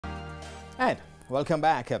And welcome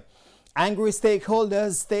back. Angry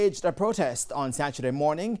stakeholders staged a protest on Saturday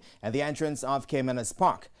morning at the entrance of Caymanas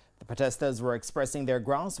Park. The protesters were expressing their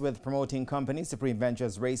grounds with promoting company Supreme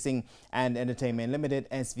Ventures Racing and Entertainment Limited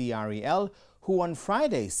 (SVREL), who on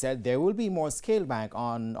Friday said there will be more scale back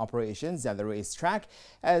on operations at the racetrack,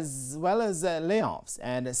 as well as layoffs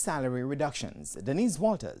and salary reductions. Denise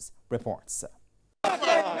Walters reports.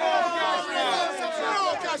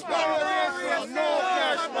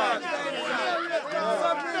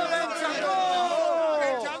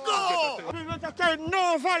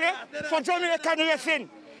 No value for Jamaican racing.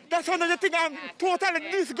 That's one of the things I'm totally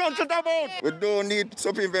disgruntled about. We don't need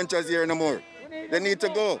Supreme Ventures here no more. They need to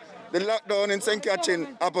go. The lockdown in St.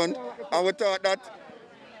 Catherine happened, and we thought that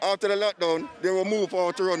after the lockdown, they will move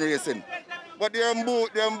forward to run racing. But they're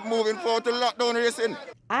moving forward to lockdown racing.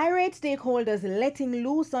 Irate stakeholders letting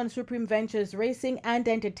loose on Supreme Ventures Racing and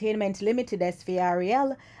Entertainment Limited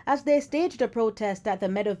 (SVREL) as they staged a protest at the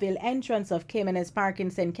Meadowville entrance of Caymanas Park in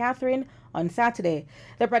St. Catherine on Saturday.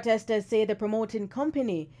 The protesters say the promoting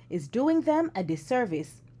company is doing them a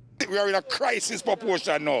disservice. We are in a crisis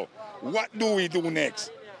proportion now. What do we do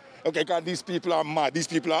next? Okay, because these people are mad, these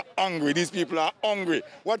people are angry, these people are hungry.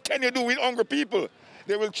 What can you do with hungry people?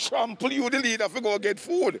 They will trample you, the leader, if you go get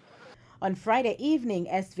food. On Friday evening,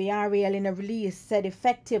 SVREL in a release said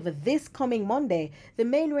effective this coming Monday, the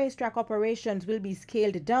main racetrack operations will be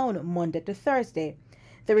scaled down Monday to Thursday.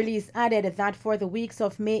 The release added that for the weeks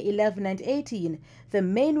of May 11 and 18, the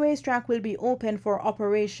main racetrack will be open for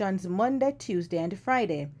operations Monday, Tuesday and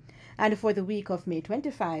Friday. And for the week of May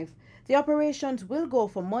 25, the operations will go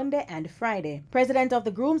for Monday and Friday. President of the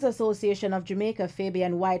Grooms Association of Jamaica,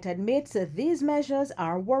 Fabian White, admits these measures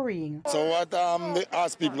are worrying. So what the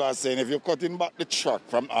horse people are saying, if you're cutting back the track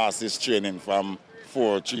from horses training from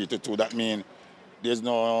 4-3 to 2, that means there's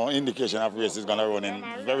no indication of races going to run in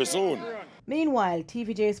very soon. Meanwhile,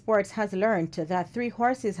 TVJ Sports has learned that 3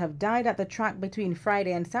 horses have died at the track between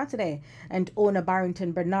Friday and Saturday, and owner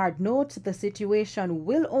Barrington Bernard notes the situation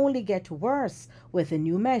will only get worse with the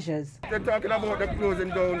new measures. They're talking about the closing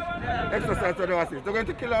down exercise for the horses. They're going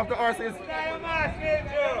to kill off the horses.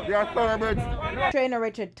 They are thoroughbreds. Trainer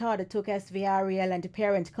Richard Todd took SVREL and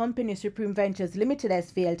parent company Supreme Ventures Limited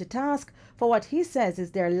 (SVL) to task for what he says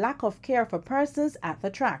is their lack of care for persons at the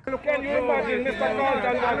track. Can you imagine Mr.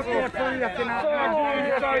 Carlton and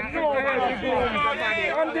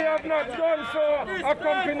they have not done so. A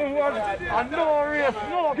company who has no race,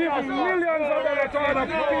 giving millions of dollars to other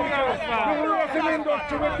people. The racing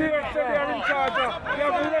industry with their say they are in charge of. They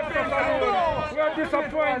have left us alone. We are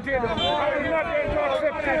disappointed. I will not going to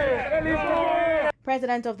accept it. They need to go.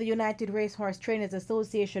 President of the United Racehorse Trainers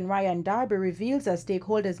Association, Ryan Darby, reveals a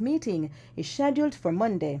stakeholders meeting is scheduled for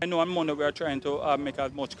Monday. I know on Monday we are trying to make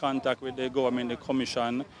as much contact with the government, the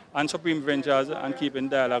commission and Supreme Ventures and keep in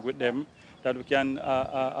dialogue with them that we can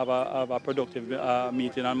have a productive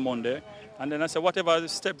meeting on Monday. And then I said whatever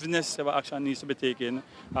steps necessary action needs to be taken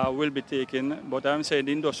will be taken. But I'm saying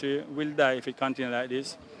the industry will die if it continues like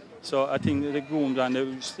this. So I think the grooms and the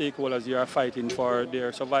stakeholders here are fighting for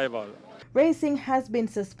their survival. Racing has been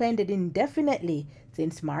suspended indefinitely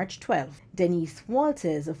since March 12. Denise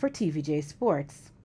Walters for TVJ Sports.